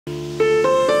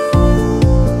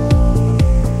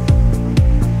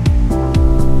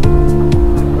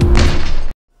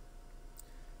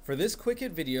For this quick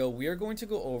hit video, we are going to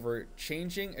go over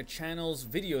changing a channel's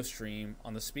video stream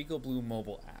on the Speco Blue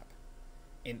mobile app.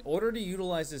 In order to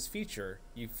utilize this feature,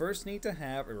 you first need to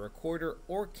have a recorder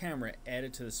or camera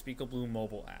added to the Speco Blue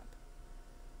mobile app.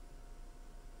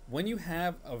 When you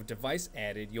have a device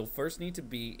added, you'll first need to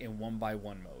be in 1x1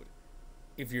 mode.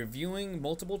 If you're viewing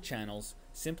multiple channels,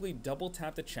 simply double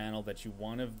tap the channel that you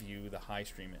want to view the high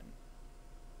stream in.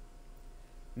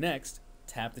 Next,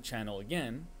 tap the channel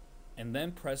again, and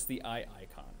then press the eye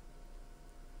icon.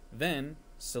 Then,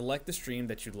 select the stream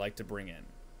that you'd like to bring in.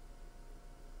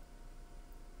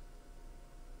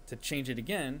 To change it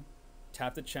again,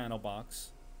 tap the channel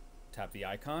box, tap the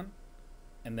icon,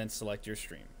 and then select your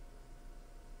stream.